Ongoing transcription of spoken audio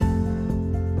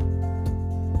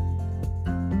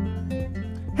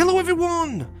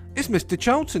everyone, it's Mr.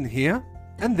 Charlton here,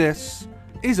 and this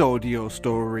is audio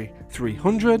story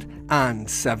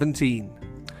 317.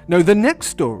 Now the next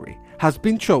story has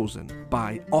been chosen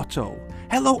by Otto.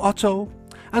 Hello Otto,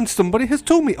 and somebody has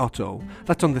told me, Otto,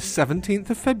 that on the 17th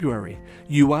of February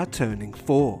you are turning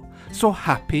 4, so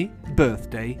happy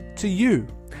birthday to you.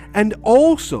 And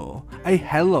also a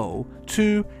hello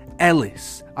to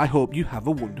Ellis. I hope you have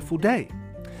a wonderful day.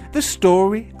 The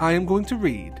story I am going to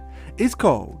read is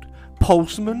called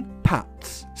Postman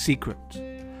Pat's Secret.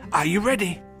 Are you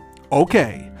ready?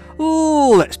 Okay,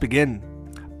 let's begin.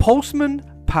 Postman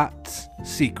Pat's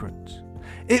Secret.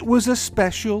 It was a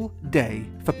special day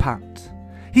for Pat.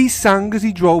 He sang as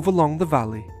he drove along the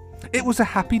valley. It was a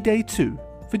happy day too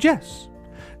for Jess.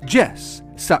 Jess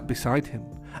sat beside him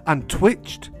and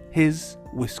twitched his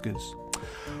whiskers.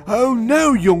 "Oh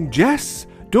no, young Jess,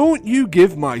 don't you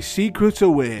give my secret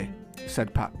away,"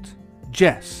 said Pat.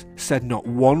 Jess said not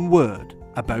one word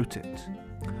about it.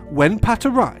 When Pat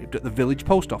arrived at the village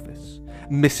post office,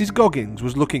 Mrs. Goggins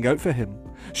was looking out for him.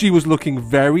 She was looking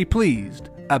very pleased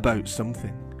about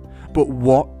something. But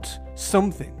what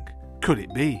something could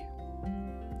it be?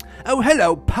 "Oh,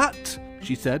 hello, Pat,"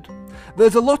 she said.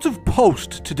 "There's a lot of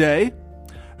post today.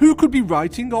 Who could be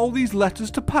writing all these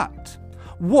letters to Pat?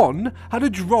 One had a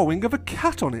drawing of a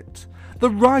cat on it. The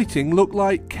writing looked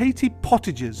like Katie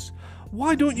Pottage's.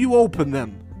 Why don't you open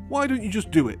them? Why don't you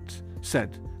just do it?"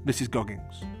 said Mrs.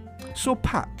 Goggins. So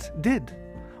Pat did.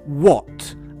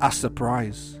 What a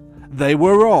surprise. They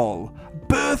were all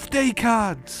birthday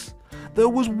cards. There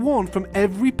was one from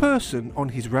every person on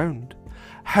his round.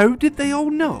 How did they all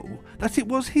know that it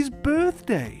was his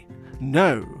birthday?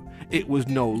 No, it was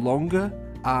no longer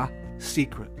a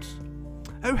secret.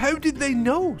 "Oh, how did they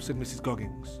know?" said Mrs.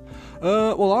 Goggins.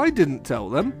 Well, I didn't tell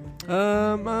them.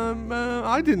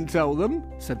 I didn't tell them,"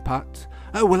 said Pat.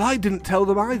 "Oh, well, I didn't tell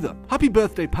them either. Happy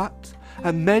birthday, Pat,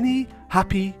 and many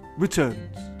happy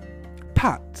returns."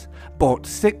 Pat bought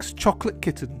 6 chocolate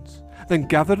kittens, then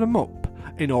gathered them up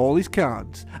in all his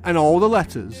cards and all the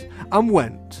letters and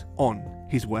went on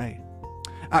his way.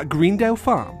 At Greendale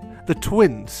Farm, the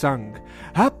twins sang,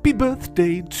 "Happy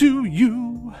birthday to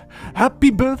you, happy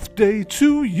birthday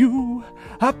to you,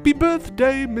 happy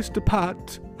birthday, Mr.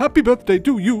 Pat, happy birthday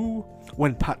to you,"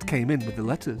 when Pat came in with the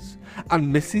letters,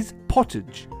 and Mrs.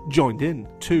 Pottage joined in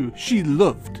too. She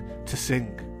loved to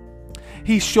sing.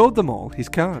 He showed them all his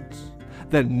cards.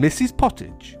 Then Mrs.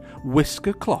 Pottage whisked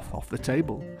a cloth off the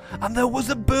table, and there was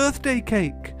a birthday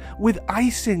cake with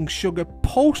icing sugar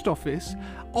post office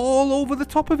all over the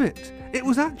top of it. It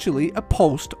was actually a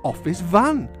post office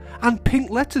van, and pink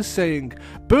letters saying,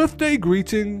 "Birthday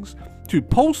greetings to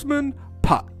Postman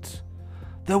Pat."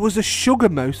 There was a sugar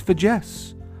mouse for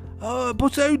Jess.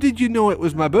 But how did you know it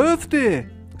was my birthday?"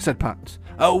 said Pat.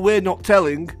 "Oh, we're not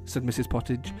telling," said Mrs.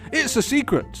 Pottage. "It's a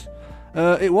secret."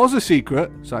 It was a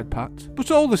secret," sighed Pat,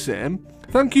 "but all the same,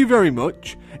 thank you very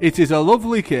much. It is a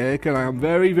lovely cake and I am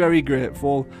very, very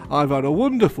grateful. I've had a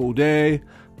wonderful day."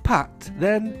 Pat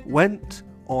then went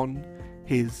on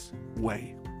his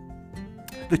way.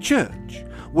 The church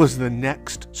was the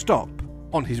next stop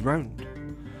on his round.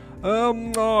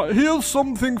 Here's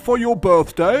something for your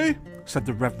birthday," said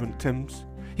the Reverend Timms.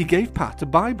 He gave Pat a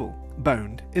Bible,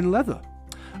 bound in leather.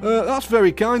 "That's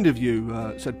very kind of you,"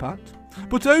 said Pat.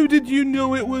 "But how did you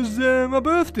know it was my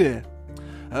birthday?"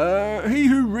 "He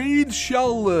who reads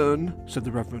shall learn," said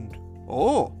the Reverend.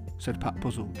 "Oh," said Pat,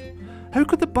 puzzled. How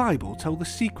could the Bible tell the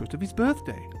secret of his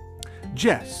birthday?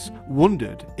 Jess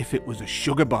wondered if it was a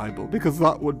sugar Bible, because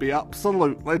that would be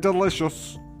absolutely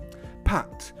delicious.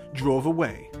 Pat drove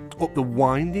away up the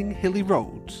winding hilly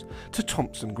roads to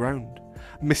Thompson Ground.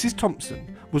 Mrs.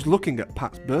 Thompson was looking at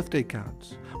Pat's birthday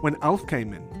cards when Alf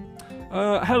came in.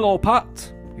 "Hello,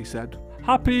 Pat," he said.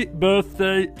 "Happy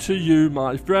birthday to you,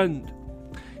 my friend."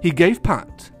 He gave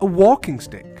Pat a walking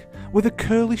stick with a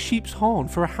curly sheep's horn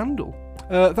for a handle.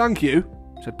 "Thank you,"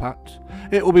 said Pat.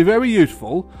 "It will be very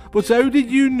useful, but how did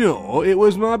you know it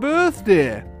was my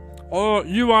birthday?"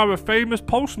 "You are a famous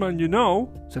postman, you know,"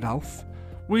 said Alf.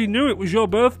 "We knew it was your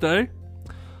birthday."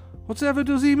 Whatever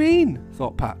does he mean?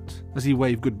 Thought Pat as he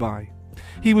waved goodbye.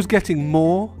 He was getting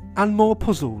more and more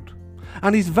puzzled,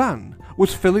 and his van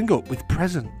was filling up with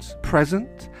presents,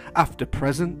 present after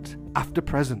present after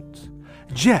present.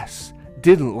 Jess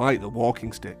didn't like the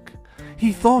walking stick.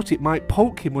 He thought it might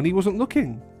poke him when he wasn't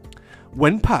looking.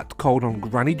 When Pat called on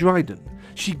Granny Dryden,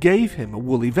 she gave him a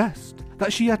woolly vest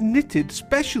that she had knitted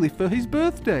specially for his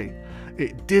birthday.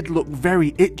 It did look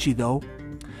very itchy though.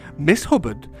 Miss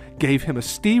Hubbard gave him a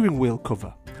steering wheel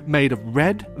cover made of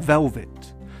red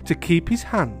velvet to keep his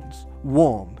hands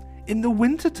warm in the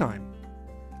winter time.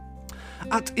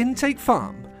 At Intake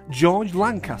Farm, George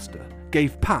Lancaster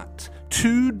gave Pat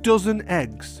 24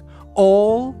 eggs,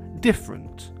 all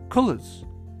different colours.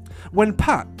 When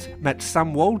Pat met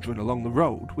Sam Waldron along the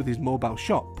road with his mobile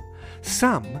shop,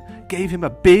 Sam gave him a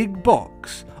big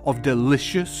box of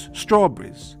delicious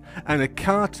strawberries and a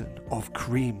carton of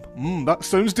cream. That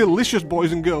sounds delicious,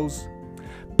 boys and girls.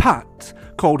 Pat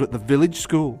called at the village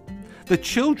school. The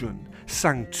children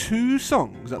sang 2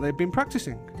 songs that they'd been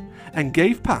practicing and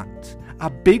gave Pat a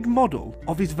big model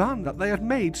of his van that they had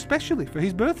made specially for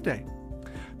his birthday.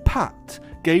 Pat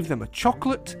gave them a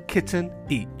chocolate kitten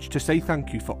each to say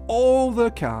thank you for all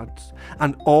their cards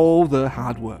and all their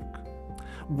hard work.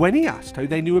 When he asked how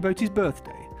they knew about his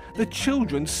birthday, the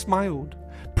children smiled,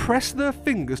 pressed their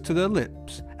fingers to their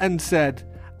lips and said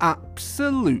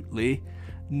absolutely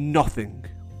nothing.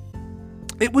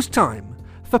 It was time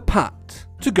for Pat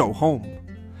to go home.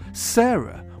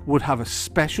 Sarah would have a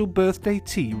special birthday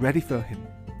tea ready for him.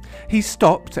 He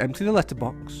stopped to empty the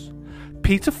letterbox.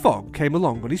 Peter Fogg came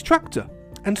along on his tractor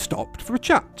and stopped for a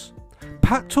chat.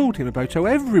 Pat told him about how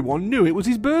everyone knew it was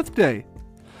his birthday.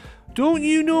 "Don't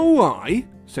you know why?"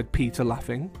 said Peter,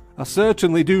 laughing. "I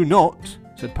certainly do not,"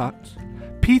 said Pat.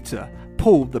 Peter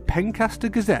pulled the Pencaster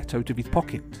Gazette out of his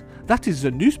pocket. "That is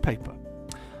a newspaper."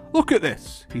 "Look at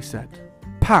this," he said.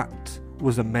 Pat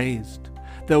was amazed.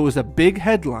 There was a big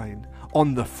headline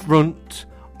on the front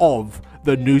of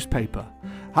the newspaper.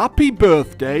 "Happy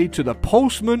birthday to the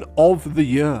postman of the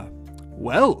year."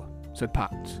 "Well," said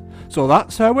Pat, "so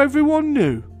that's how everyone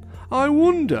knew. I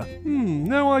wonder,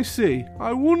 now I see.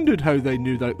 I wondered how they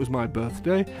knew that it was my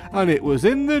birthday, and it was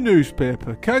in the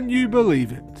newspaper. Can you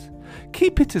believe it?"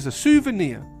 "Keep it as a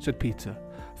souvenir," said Peter.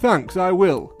 "Thanks, I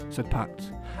will," said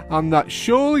Pat. "And that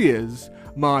surely is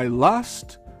my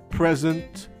last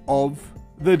present of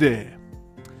the day."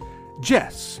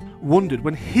 Jess wondered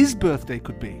when his birthday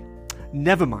could be.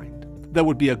 Never mind, there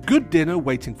would be a good dinner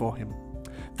waiting for him.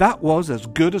 That was as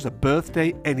good as a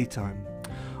birthday any time.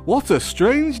 "What a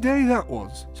strange day that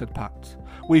was," said Pat.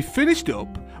 "We finished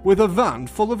up with a van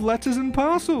full of letters and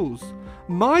parcels.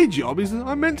 My job is that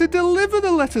I'm meant to deliver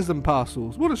the letters and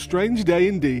parcels. What a strange day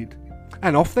indeed."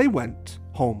 And off they went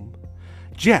home.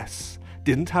 Jess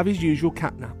didn't have his usual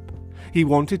catnap. He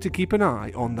wanted to keep an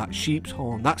eye on that sheep's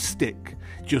horn, that stick,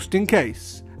 just in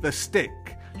case the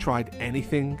stick tried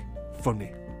anything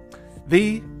funny.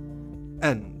 The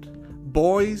end.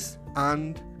 Boys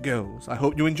and girls, I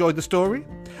hope you enjoyed the story,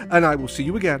 and I will see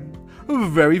you again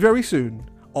very, very soon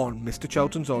on Mr.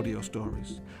 Charlton's Audio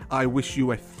Stories. I wish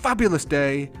you a fabulous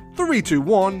day. 3, 2,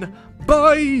 1.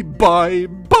 Bye, bye,